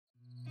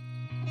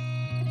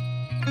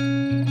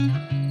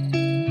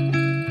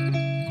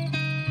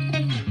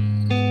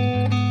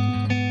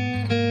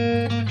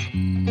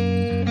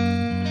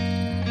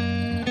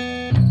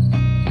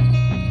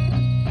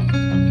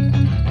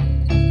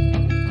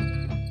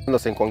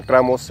Nos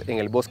encontramos en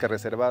el bosque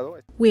reservado.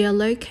 We are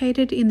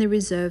located in the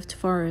reserved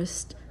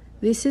forest.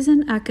 This is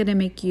an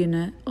academic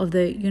unit of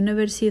the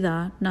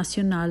Universidad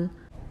Nacional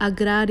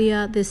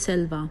Agraria de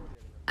Selva.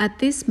 At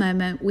this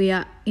moment, we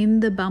are in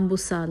the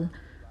bambusal.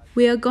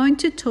 We are going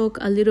to talk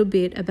a little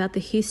bit about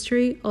the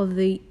history of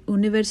the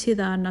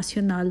Universidad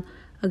Nacional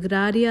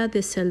Agraria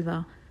de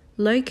Selva,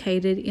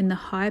 located in the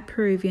high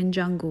Peruvian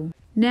jungle.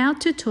 Now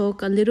to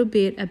talk a little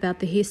bit about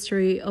the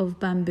history of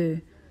bamboo.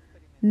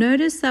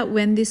 Notice that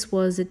when this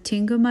was a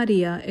Tingo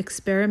María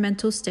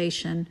experimental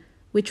station,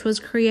 which was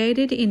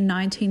created in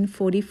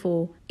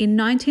 1944, in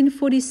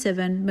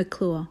 1947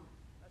 McClure,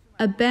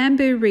 a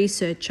bamboo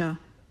researcher,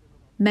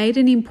 made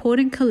an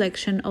important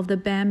collection of the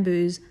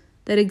bamboos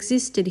that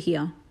existed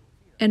here,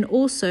 and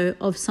also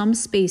of some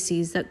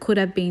species that could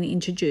have been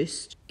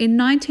introduced. In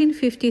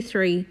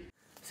 1953,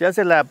 se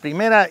hace la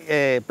primera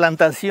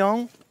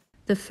plantación.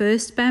 The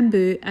first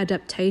bamboo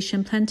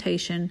adaptation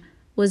plantation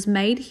was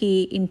made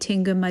here in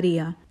Tingo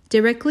María,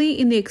 directly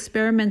in the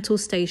experimental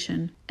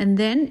station, and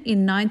then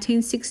in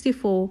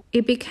 1964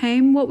 it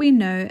became what we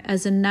know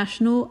as the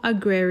National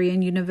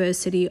Agrarian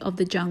University of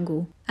the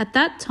Jungle. At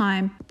that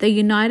time, the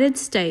United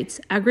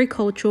States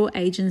Agricultural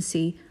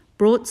Agency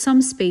brought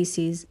some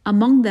species,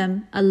 among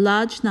them a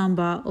large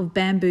number of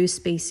bamboo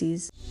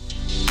species.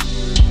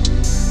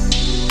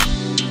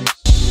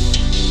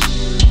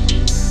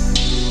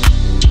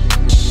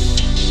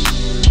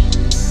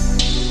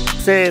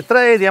 Se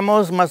trae,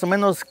 digamos, más o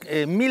menos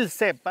 1000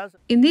 cepas.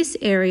 In this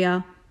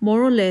area,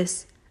 more or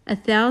less,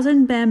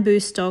 1,000 bamboo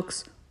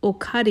stalks or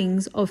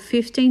cuttings of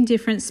 15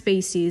 different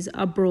species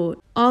are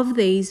brought. Of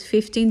these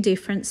 15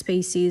 different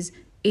species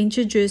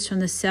introduced from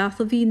the south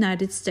of the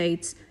United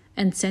States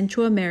and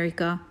Central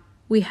America,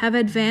 we have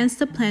advanced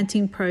the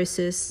planting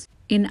process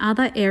in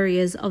other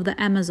areas of the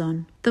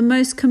Amazon. The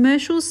most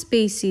commercial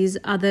species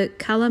are the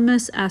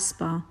Calamus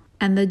asper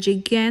and the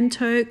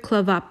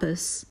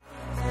Gigantoclavapus.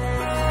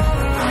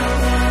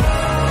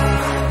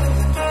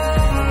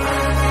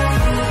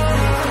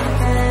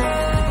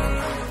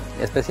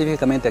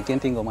 Específicamente aquí en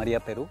Tingo María,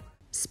 Perú.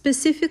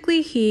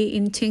 Specifically here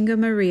in Tingo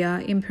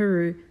María in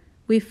Peru,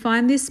 we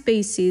find this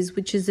species,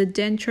 which is a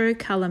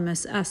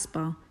Dendrocalamus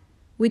asper,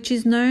 which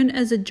is known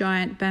as a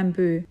giant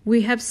bamboo.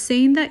 We have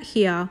seen that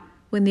here,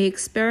 when the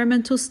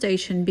experimental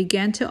station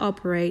began to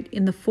operate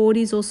in the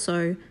 40s or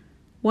so,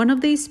 one of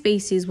these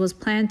species was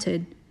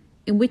planted,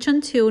 in which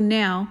until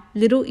now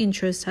little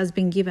interest has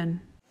been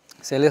given.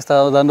 Se le ha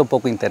estado dando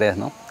poco interés,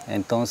 ¿no?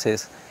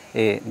 Entonces,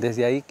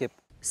 desde ahí que...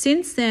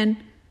 Since then,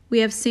 we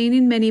have seen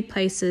in many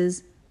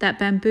places that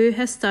bamboo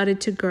has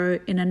started to grow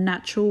in a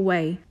natural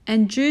way,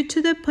 and due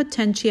to the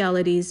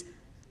potentialities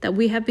that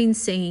we have been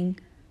seeing,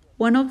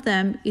 one of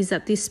them is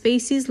that this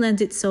species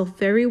lends itself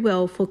very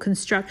well for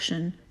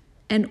construction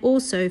and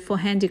also for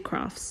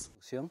handicrafts.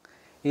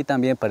 Y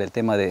también para el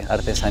tema de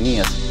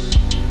artesanías.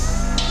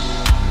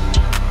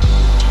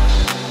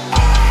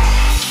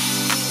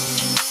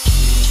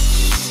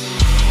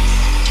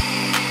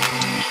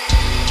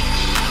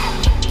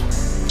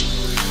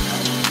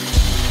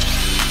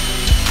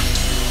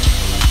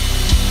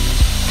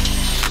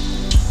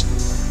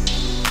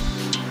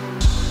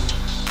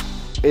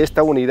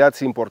 Esta unidad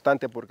es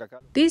importante porque acá...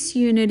 This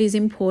unit is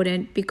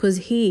important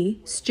because here,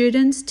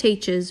 students,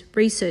 teachers,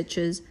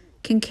 researchers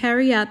can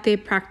carry out their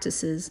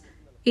practices.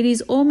 It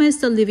is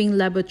almost a living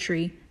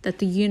laboratory that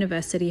the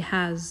university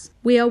has.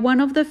 We are one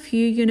of the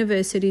few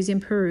universities in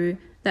Peru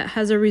that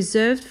has a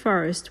reserved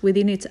forest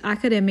within its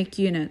academic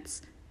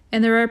units,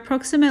 and there are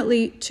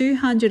approximately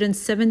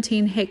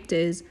 217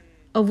 hectares,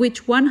 of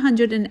which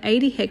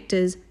 180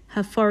 hectares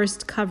have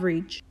forest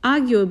coverage.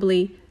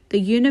 Arguably, the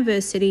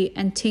university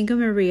and Tingo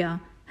María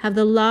have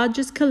the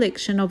largest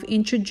collection of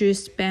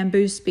introduced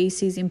bamboo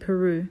species in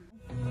Peru.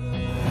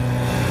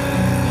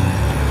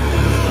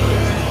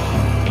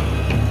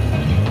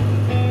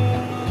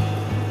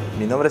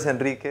 Mi nombre es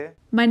Enrique.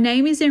 My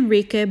name is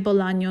Enrique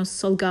Bolaños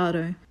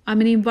Salgado.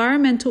 I'm an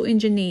environmental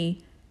engineer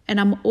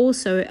and I'm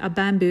also a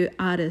bamboo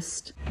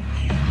artist.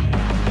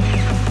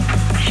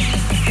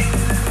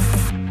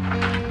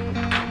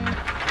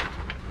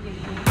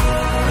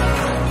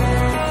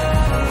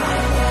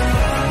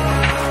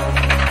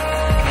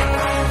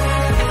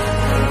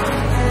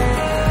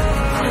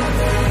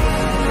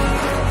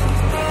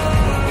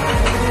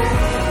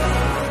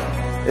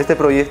 Este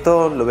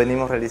proyecto lo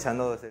venimos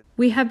realizando desde...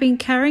 We have been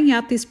carrying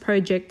out this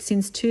project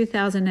since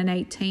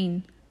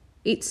 2018.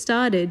 It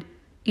started,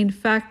 in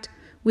fact,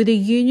 with a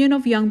union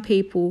of young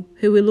people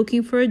who were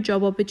looking for a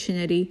job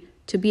opportunity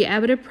to be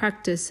able to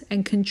practice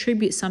and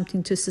contribute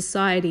something to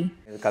society.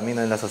 El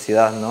camino en la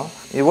sociedad, ¿no?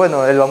 Y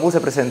bueno, el bambú se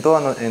presentó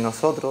en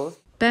nosotros.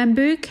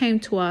 Bamboo came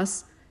to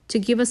us to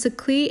give us a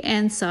clear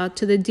answer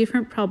to the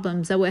different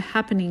problems that were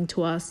happening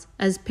to us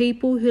as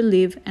people who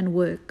live and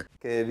work.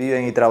 Que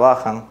viven y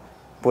trabajan.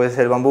 Pues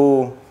el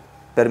bambú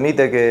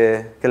permite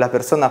que las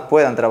personas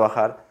puedan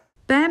trabajar.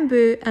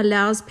 Bamboo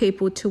allows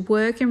people to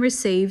work and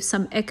receive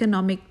some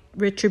economic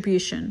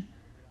retribution.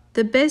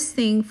 The best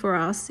thing for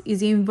us is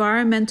the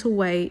environmental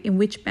way in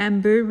which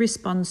bamboo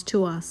responds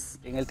to us.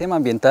 En el tema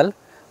ambiental,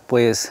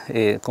 pues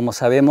como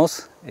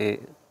sabemos,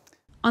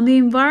 On the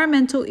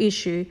environmental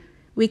issue,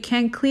 we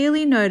can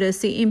clearly notice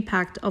the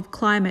impact of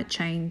climate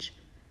change.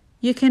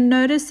 You can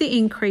notice the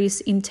increase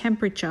in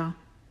temperature.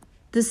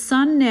 The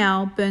sun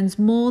now burns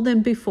more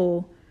than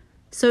before,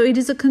 so it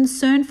is a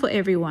concern for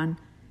everyone,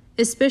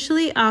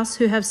 especially us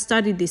who have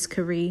studied this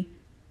career.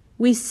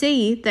 We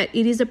see that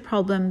it is a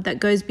problem that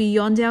goes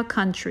beyond our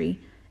country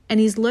and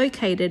is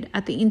located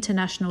at the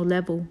international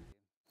level.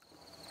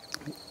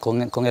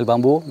 con el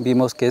bambú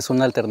vimos que es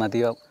una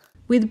alternativa.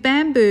 With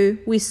bamboo,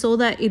 we saw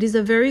that it is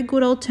a very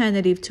good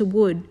alternative to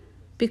wood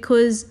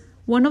because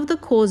one of the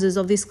causes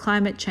of this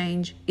climate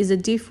change is a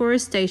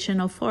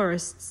deforestation of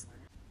forests.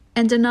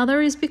 And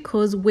another is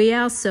because we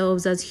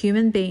ourselves as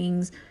human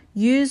beings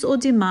use or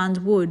demand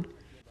wood.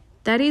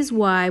 That is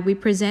why we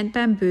present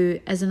bamboo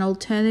as an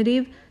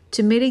alternative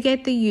to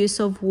mitigate the use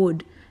of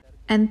wood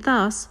and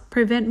thus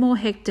prevent more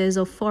hectares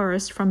of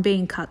forest from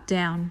being cut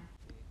down.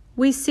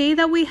 We see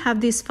that we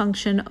have this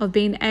function of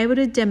being able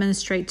to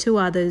demonstrate to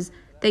others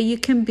that you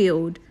can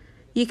build,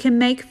 you can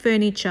make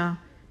furniture,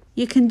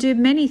 you can do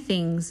many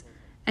things,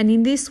 and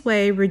in this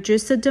way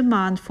reduce the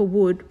demand for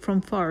wood from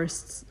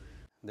forests.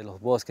 De los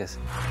bosques.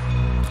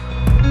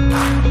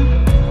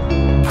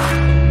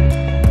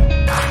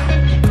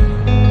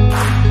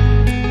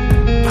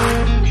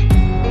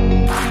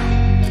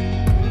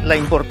 La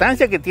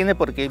importancia que tiene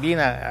porque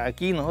viene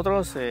aquí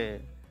nosotros...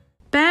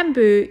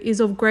 Bamboo is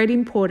of great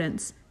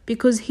importance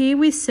because here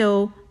we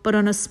sell, but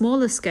on a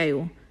smaller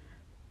scale.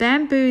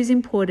 Bamboo is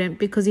important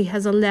because it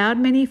has allowed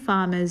many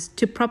farmers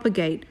to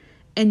propagate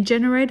and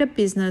generate a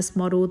business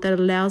model that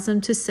allows them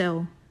to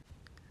sell.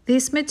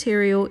 This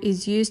material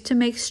is used to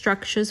make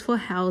structures for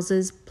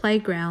houses,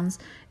 playgrounds,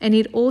 and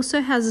it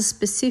also has a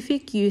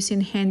specific use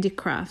in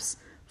handicrafts.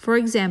 For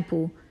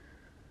example,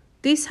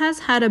 this has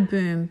had a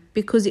boom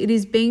because it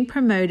is being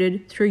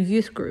promoted through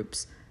youth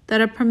groups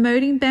that are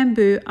promoting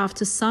bamboo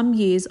after some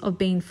years of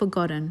being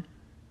forgotten.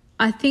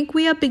 I think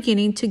we are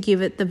beginning to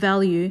give it the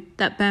value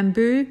that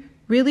bamboo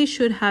really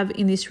should have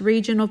in this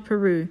region of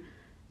Peru,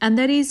 and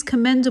that is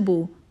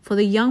commendable for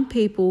the young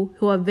people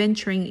who are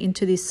venturing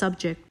into this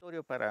subject.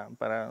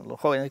 Para los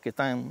jóvenes que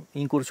están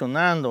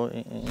incursionando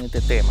en este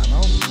tema,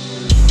 ¿no?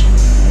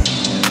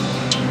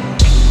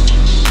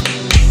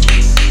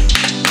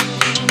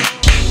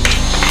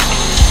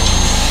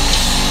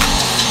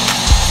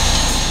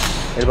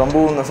 El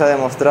bambú nos ha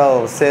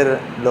demostrado ser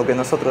lo que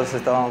nosotros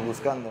estábamos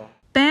buscando.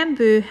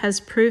 Bamboo has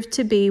proved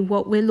to be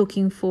what we're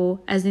looking for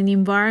as an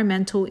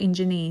environmental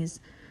engineers.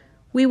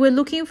 We were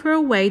looking for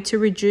a way to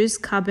reduce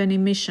carbon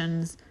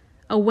emissions,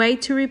 a way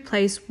to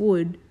replace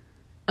wood,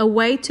 a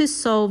way to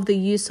solve the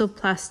use of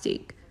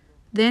plastic.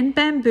 Then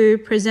bamboo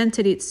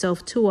presented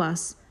itself to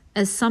us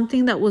as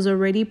something that was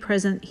already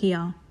present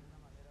here.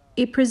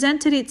 It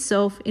presented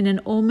itself in an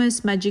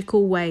almost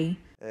magical way.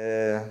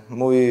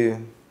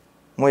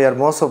 Muy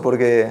hermoso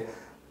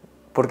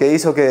porque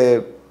hizo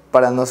que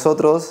para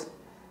nosotros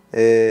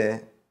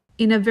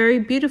in a very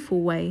beautiful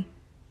way,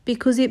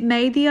 because it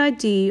made the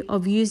idea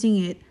of using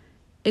it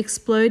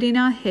explode in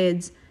our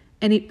heads,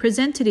 and it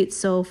presented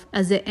itself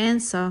as the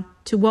answer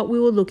to what we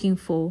were looking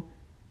for.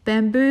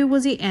 Bamboo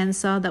was the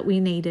answer that we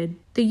needed.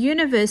 The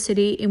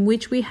university in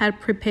which we had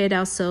prepared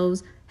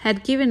ourselves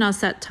had given us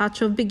that touch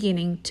of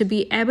beginning to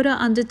be able to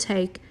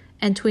undertake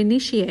and to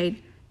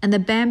initiate, and the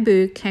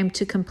bamboo came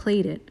to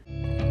complete it.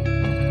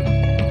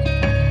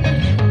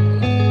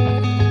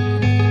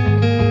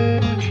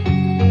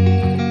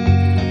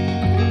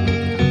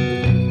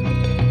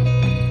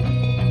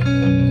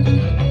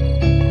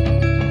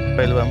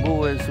 El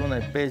bambú es una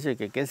especie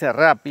que crece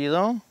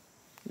rápido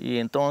y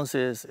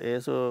entonces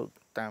eso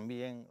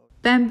también...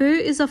 Bamboo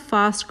is a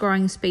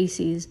fast-growing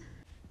species,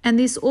 and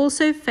this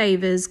also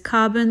favors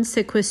carbon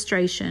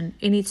sequestration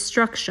in its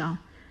structure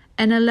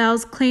and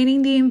allows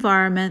cleaning the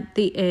environment,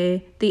 the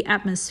air, the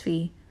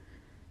atmosphere.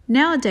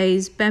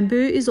 Nowadays, bamboo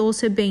is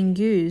also being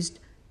used,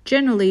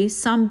 generally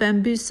some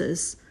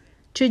bambuses,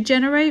 to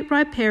generate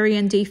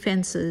riparian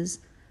defenses,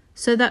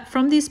 so that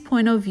from this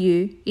point of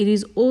view, it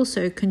is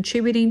also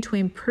contributing to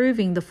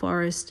improving the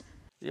forest.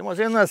 Hemos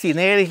hecho una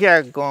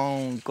sinergia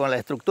con la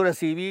estructura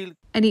civil.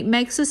 And it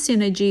makes a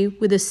synergy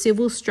with the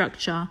civil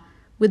structure,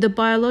 with the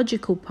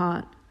biological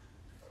part.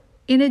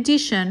 In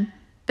addition,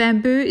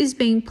 bamboo is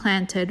being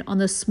planted on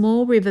the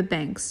small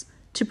riverbanks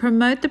to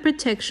promote the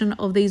protection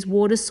of these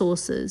water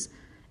sources,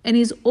 and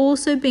is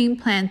also being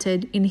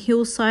planted in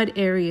hillside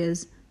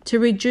areas to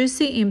reduce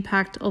the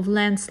impact of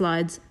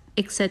landslides,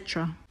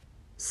 etc.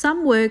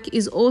 Some work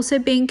is also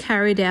being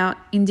carried out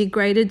in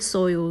degraded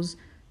soils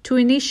to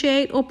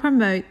initiate or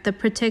promote the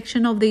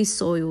protection of these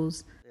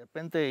soils. De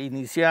repente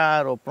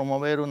iniciar o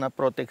promover una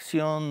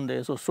protección de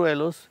esos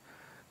suelos.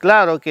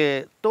 Claro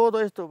que todo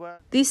esto va...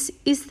 This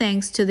is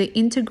thanks to the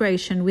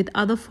integration with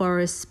other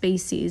forest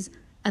species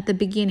at the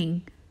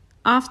beginning,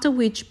 after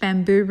which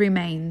bamboo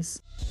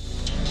remains.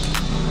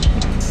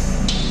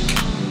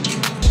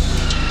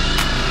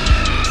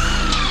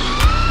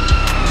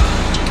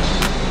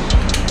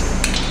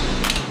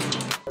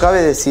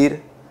 Cabe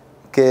decir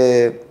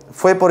que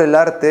Fue por el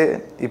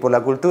arte y por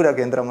la cultura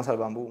que entramos al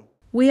bambú.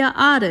 We are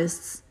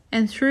artists,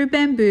 and through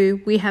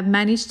bamboo we have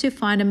managed to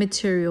find a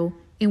material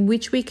in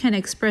which we can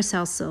express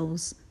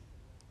ourselves.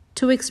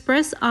 To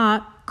express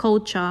art,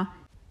 culture,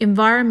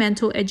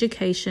 environmental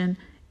education,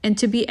 and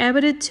to be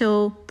able to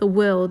tell the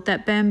world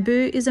that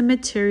bamboo is a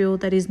material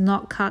that is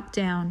not cut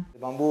down.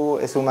 El bambú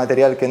es un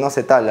material que no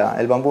se tala.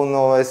 El bambú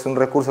no es un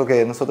recurso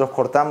que nosotros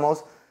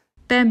cortamos.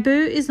 Bamboo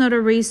is not a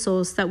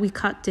resource that we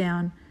cut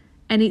down,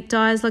 and it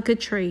dies like a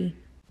tree.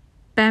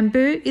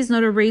 Bamboo is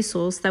not a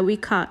resource that we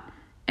cut,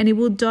 and it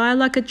will die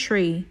like a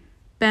tree.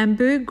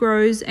 Bamboo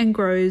grows and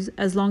grows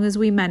as long as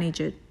we manage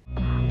it.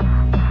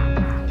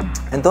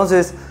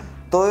 Entonces,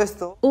 todo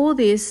esto All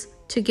this,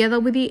 together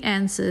with the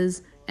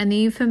answers and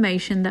the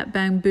information that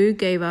bamboo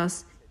gave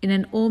us in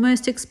an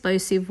almost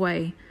explosive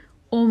way,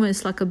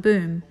 almost like a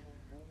boom,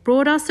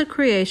 brought us the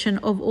creation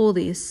of all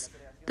this,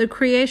 the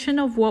creation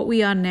of what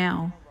we are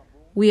now.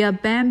 We are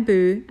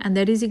bamboo, and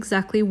that is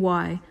exactly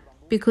why,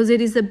 because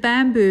it is the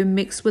bamboo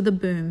mixed with the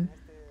boom.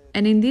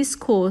 And in this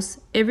course,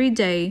 every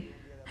day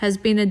has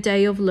been a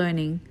day of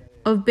learning,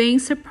 of being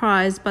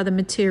surprised by the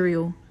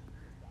material.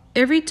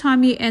 Every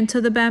time you enter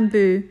the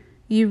bamboo,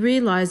 you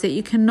realize that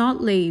you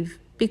cannot leave,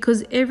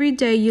 because every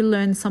day you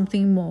learn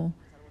something more.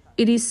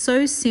 It is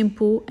so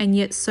simple and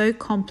yet so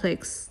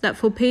complex that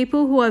for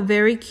people who are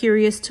very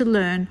curious to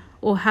learn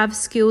or have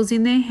skills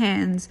in their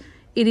hands,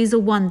 it is a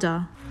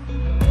wonder.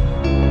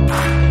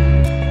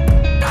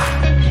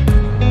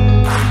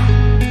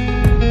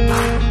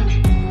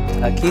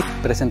 Aquí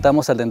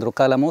presentamos al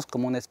Dendrocalamus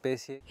como una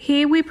especie.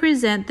 Here we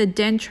present the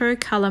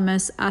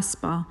Dendrocalamus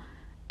asper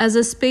as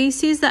a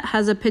species that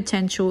has a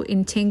potential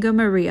in Tingo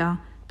María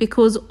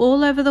because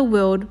all over the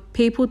world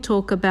people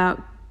talk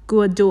about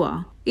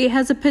guadua. It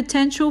has a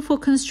potential for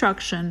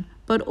construction,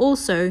 but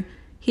also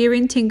here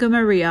in Tingo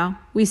María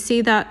we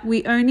see that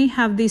we only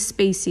have this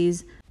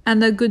species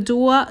and the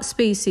guadua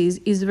species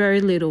is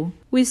very little.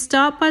 We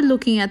start by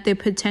looking at their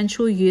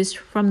potential use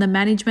from the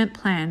management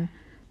plan,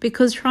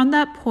 because from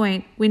that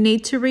point we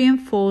need to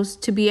reinforce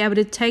to be able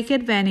to take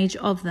advantage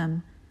of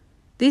them.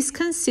 This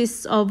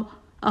consists of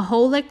a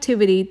whole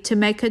activity to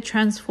make a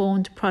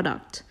transformed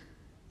product.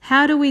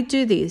 How do we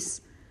do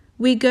this?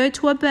 We go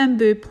to a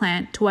bamboo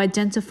plant to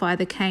identify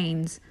the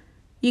canes.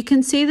 You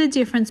can see the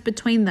difference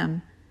between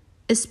them,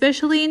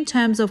 especially in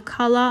terms of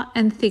color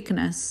and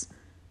thickness.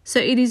 So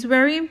it is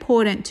very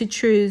important to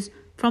choose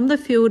from the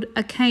field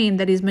a cane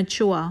that is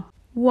mature.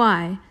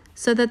 Why?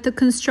 So that the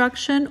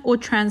construction or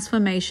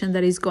transformation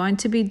that is going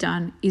to be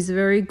done is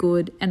very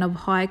good and of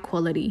high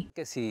quality.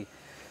 Que si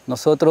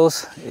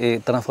nosotros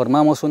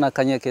transformamos una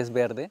caña que es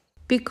verde,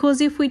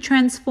 Because if we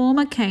transform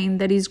a cane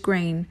that is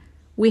green,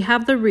 we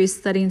have the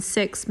risk that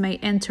insects may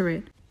enter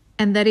it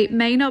and that it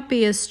may not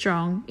be as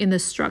strong in the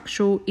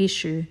structural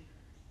issue.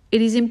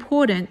 It is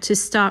important to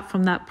start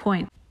from that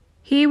point.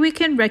 Here we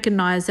can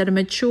recognize that a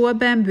mature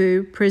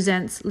bamboo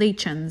presents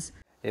lichens.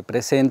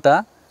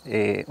 presenta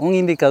un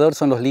indicador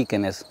son los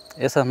líquenes,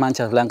 esas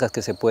manchas blancas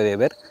que se puede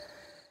ver.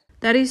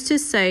 That is to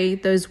say,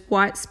 those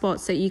white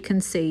spots that you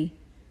can see.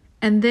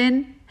 And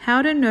then,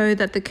 how to know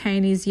that the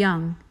cane is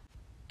young?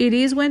 It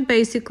is when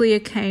basically a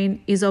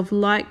cane is of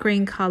light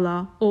green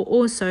color or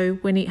also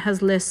when it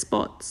has less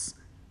spots.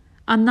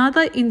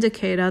 Another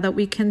indicator that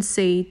we can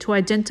see to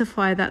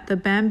identify that the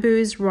bamboo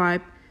is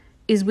ripe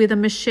is with a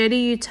machete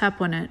you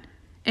tap on it,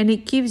 and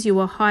it gives you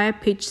a higher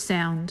pitch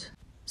sound.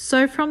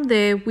 So from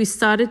there, we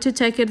started to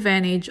take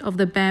advantage of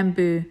the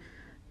bamboo,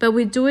 but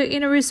we do it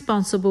in a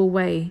responsible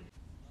way.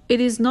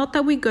 It is not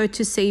that we go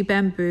to see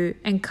bamboo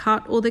and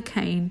cut all the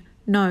cane.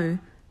 No,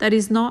 that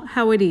is not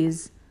how it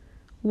is.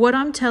 What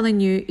I'm telling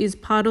you is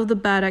part of the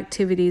bad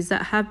activities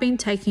that have been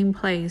taking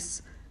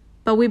place,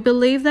 but we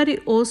believe that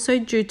it also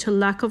due to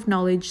lack of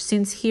knowledge,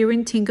 since here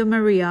in Tingo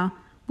María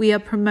we are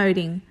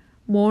promoting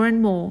more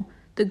and more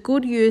the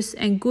good use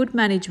and good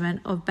management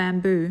of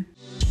bamboo.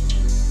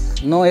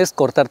 No es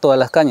cortar todas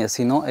las cañas,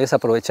 sino es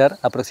aprovechar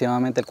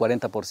aproximadamente el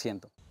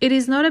 40%. It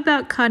is not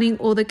about cutting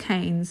all the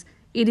canes,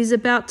 it is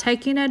about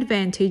taking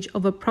advantage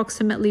of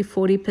approximately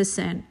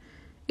 40%.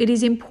 It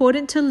is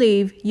important to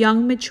leave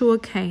young mature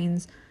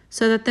canes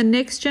so that the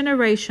next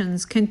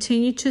generations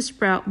continue to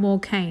sprout more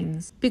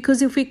canes.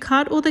 Because if we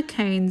cut all the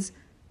canes,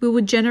 we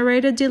would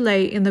generate a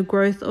delay in the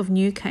growth of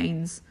new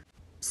canes.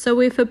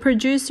 So if a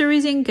producer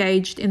is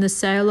engaged in the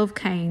sale of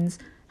canes,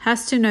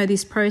 has to know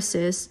this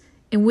process,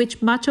 in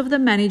which much of the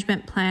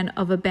management plan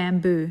of a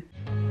bamboo.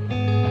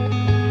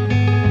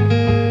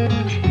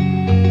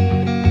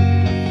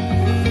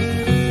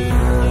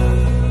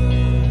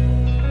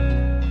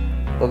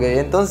 Ok,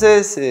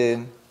 entonces,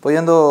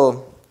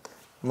 pudiendo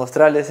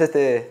mostrarles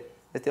este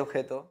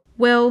objeto.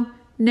 Well,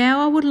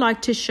 now I would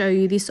like to show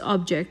you this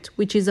object,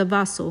 which is a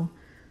vessel.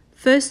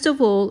 First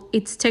of all,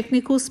 its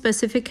technical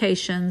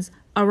specifications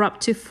are up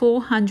to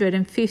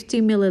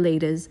 450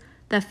 milliliters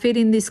that fit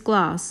in this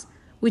glass,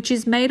 which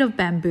is made of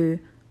bamboo,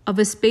 of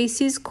a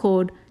species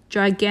called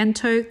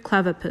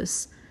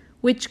Gigantoclavipus,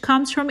 which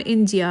comes from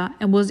India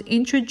and was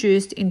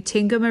introduced in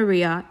Tingo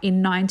María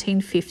in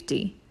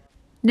 1950.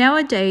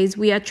 Nowadays,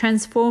 we are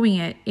transforming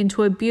it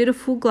into a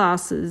beautiful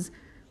glasses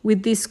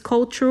with this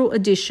cultural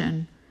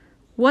addition.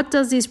 What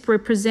does this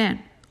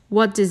represent?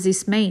 What does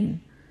this mean?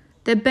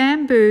 The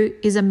bamboo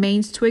is a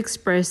means to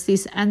express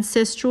this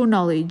ancestral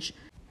knowledge,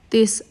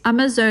 this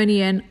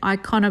Amazonian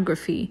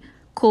iconography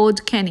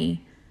called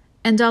keni,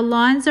 and are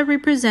lines that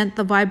represent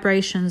the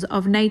vibrations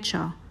of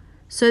nature.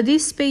 So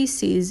this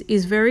species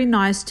is very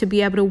nice to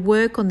be able to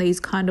work on these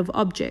kind of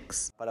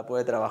objects. Para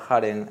poder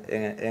trabajar en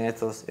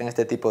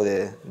este tipo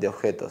de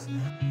objetos.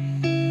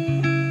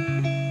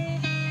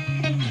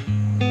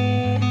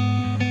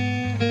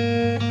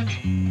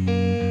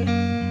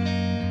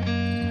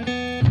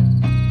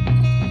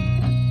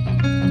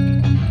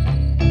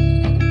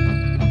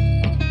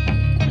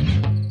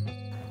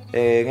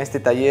 En este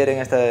taller, en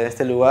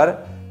este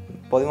lugar,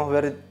 podemos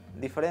ver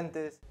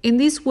diferentes. In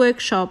this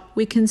workshop,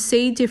 we can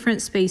see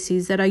different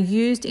species that are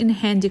used in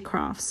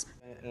handicrafts.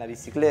 En la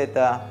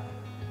bicicleta.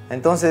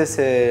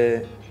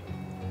 Entonces,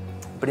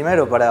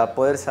 primero, para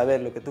poder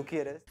saber lo que tú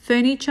quieres.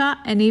 Furniture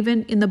and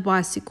even in the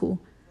bicycle.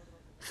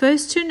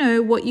 First, to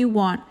know what you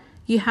want,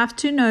 you have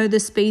to know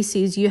the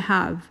species you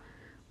have.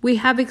 We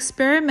have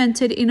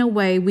experimented in a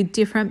way with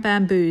different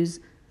bamboos,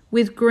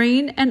 with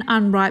green and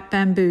unripe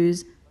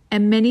bamboos,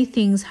 and many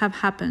things have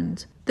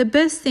happened. The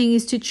best thing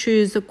is to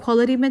choose the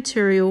quality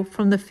material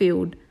from the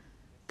field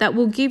that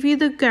will give you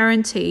the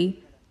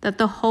guarantee that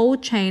the whole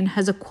chain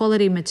has a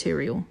quality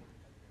material.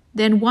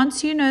 Then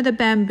once you know the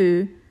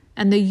bamboo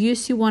and the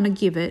use you want to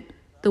give it,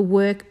 the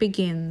work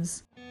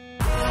begins.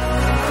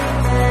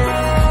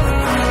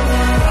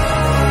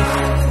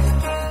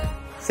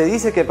 Se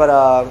dice que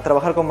para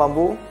trabajar con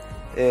bambú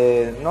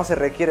no se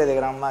requiere de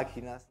gran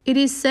máquinas. It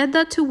is said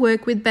that to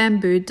work with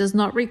bamboo does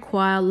not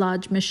require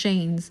large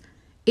machines.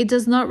 It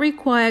does not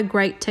require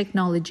great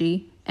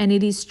technology, and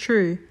it is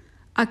true.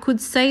 I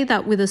could say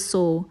that with a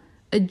saw,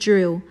 a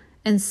drill,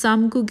 and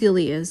some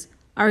gugilias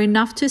are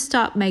enough to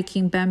start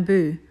making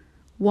bamboo.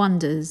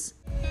 Wonders.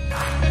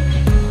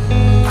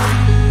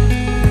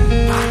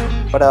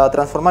 Para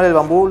transformar el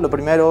bambú, lo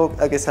primero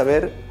hay que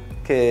saber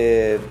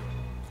que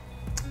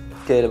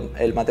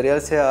el material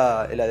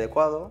sea el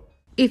adecuado.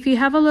 If you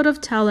have a lot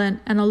of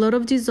talent and a lot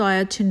of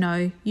desire to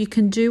know, you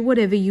can do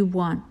whatever you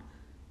want.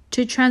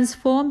 To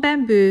transform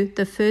bamboo,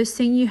 the first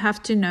thing you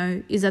have to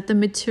know is that the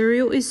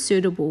material is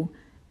suitable,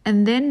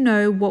 and then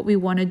know what we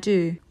want to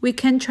do. We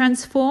can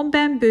transform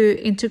bamboo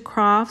into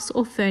crafts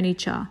or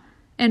furniture,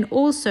 and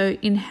also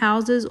in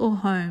houses or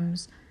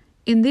homes.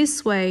 In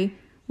this way,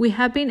 we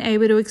have been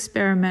able to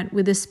experiment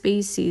with the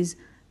species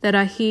that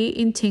are here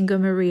in Tingo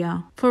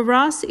María. For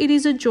us, it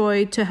is a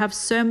joy to have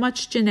so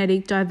much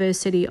genetic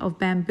diversity of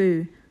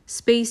bamboo,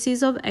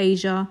 species of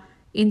Asia,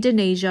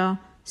 Indonesia,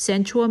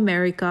 Central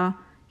America,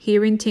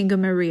 here in Tingo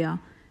María,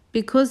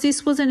 because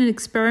this was an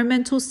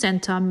experimental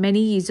center many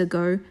years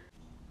ago,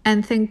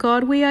 and thank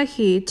God we are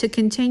here to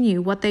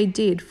continue what they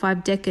did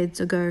 5 decades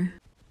ago.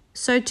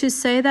 So to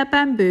say that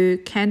bamboo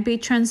can be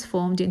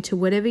transformed into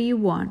whatever you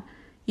want,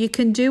 you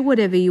can do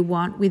whatever you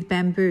want with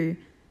bamboo.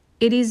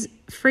 It is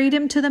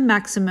freedom to the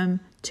maximum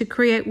to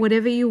create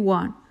whatever you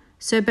want.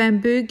 So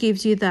bamboo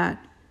gives you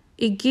that.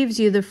 It gives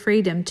you the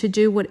freedom to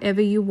do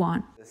whatever you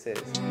want.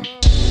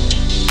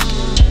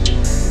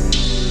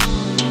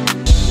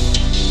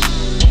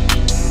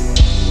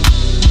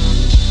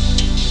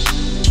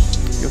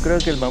 Yo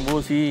creo que el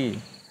bambú sí,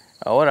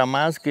 ahora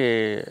más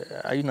que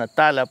hay una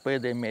tala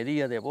pues de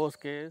medida de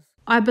bosques.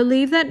 I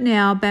believe that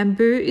now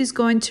bamboo is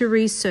going to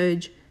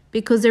resurge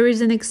because there is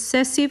an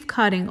excessive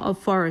cutting of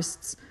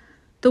forests.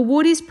 The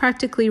wood is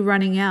practically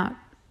running out,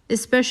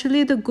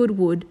 especially the good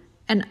wood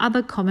and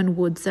other common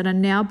woods that are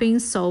now being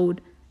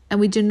sold, and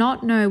we do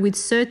not know with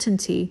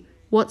certainty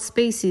what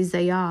species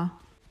they are.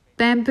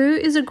 Bamboo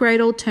is a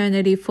great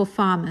alternative for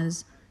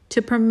farmers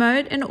to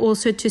promote and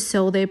also to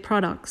sell their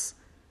products.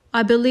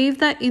 I believe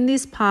that in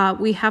this part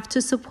we have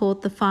to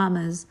support the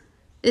farmers,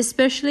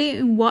 especially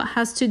in what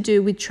has to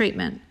do with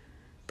treatment,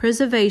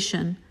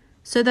 preservation,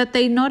 so that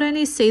they not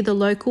only see the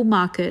local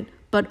market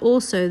but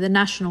also the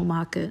national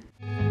market.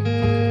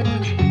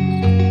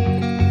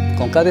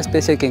 Con cada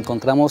especie que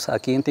encontramos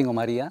aquí en Tingo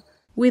María,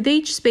 with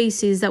each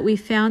species that we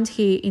found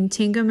here in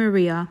Tingo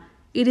María,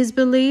 it is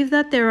believed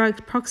that there are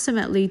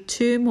approximately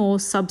 2 more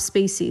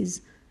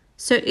subspecies.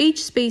 So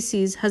each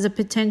species has a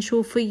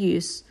potential for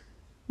use.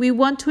 We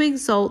want to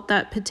exalt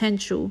that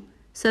potential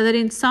so that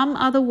in some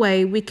other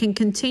way we can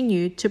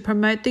continue to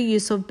promote the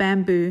use of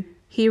bamboo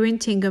here in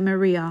Tingo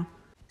María.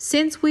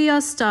 Since we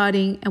are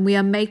starting and we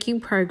are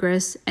making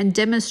progress and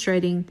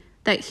demonstrating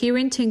that here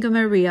in Tingo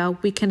María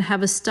we can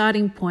have a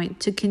starting point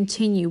to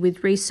continue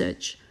with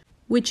research,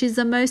 which is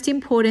the most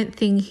important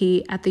thing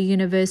here at the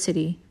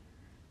university.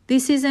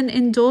 This is an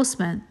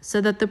endorsement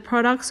so that the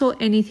products or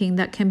anything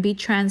that can be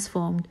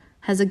transformed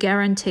has a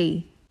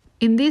guarantee.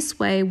 In this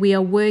way we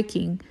are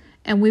working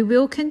and we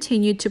will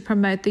continue to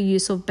promote the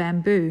use of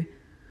bamboo.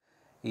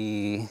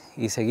 Y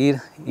seguir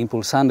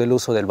impulsando el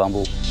uso del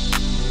bambú.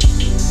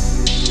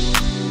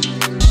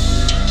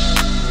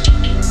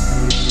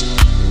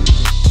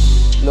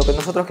 Lo que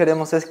nosotros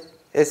queremos es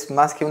es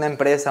más que una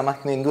empresa, más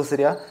que una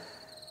industria,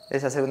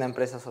 es hacer una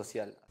empresa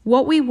social.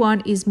 What we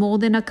want is more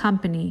than a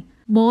company,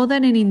 more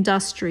than an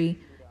industry,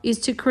 is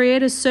to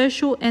create a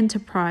social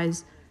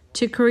enterprise,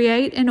 to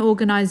create an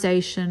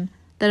organization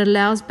that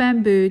allows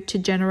bamboo to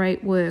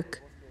generate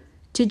work,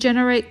 to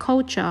generate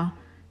culture,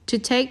 to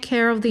take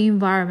care of the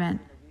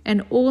environment,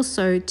 and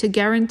also to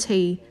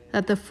guarantee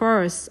that the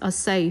forests are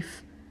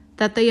safe,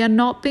 that they are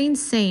not being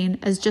seen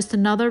as just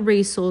another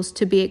resource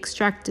to be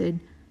extracted,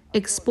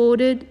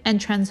 exported,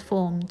 and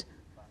transformed.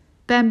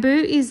 Bamboo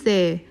is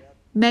there.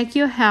 Make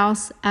your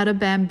house out of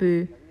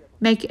bamboo.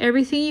 Make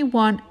everything you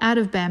want out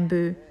of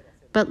bamboo,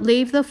 but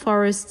leave the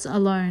forests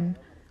alone.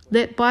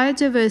 Let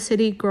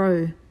biodiversity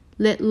grow.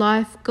 Let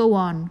life go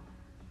on.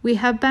 We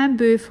have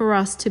bamboo for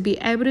us to be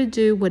able to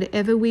do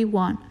whatever we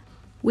want.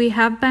 We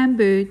have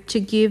bamboo to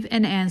give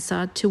an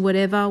answer to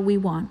whatever we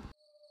want.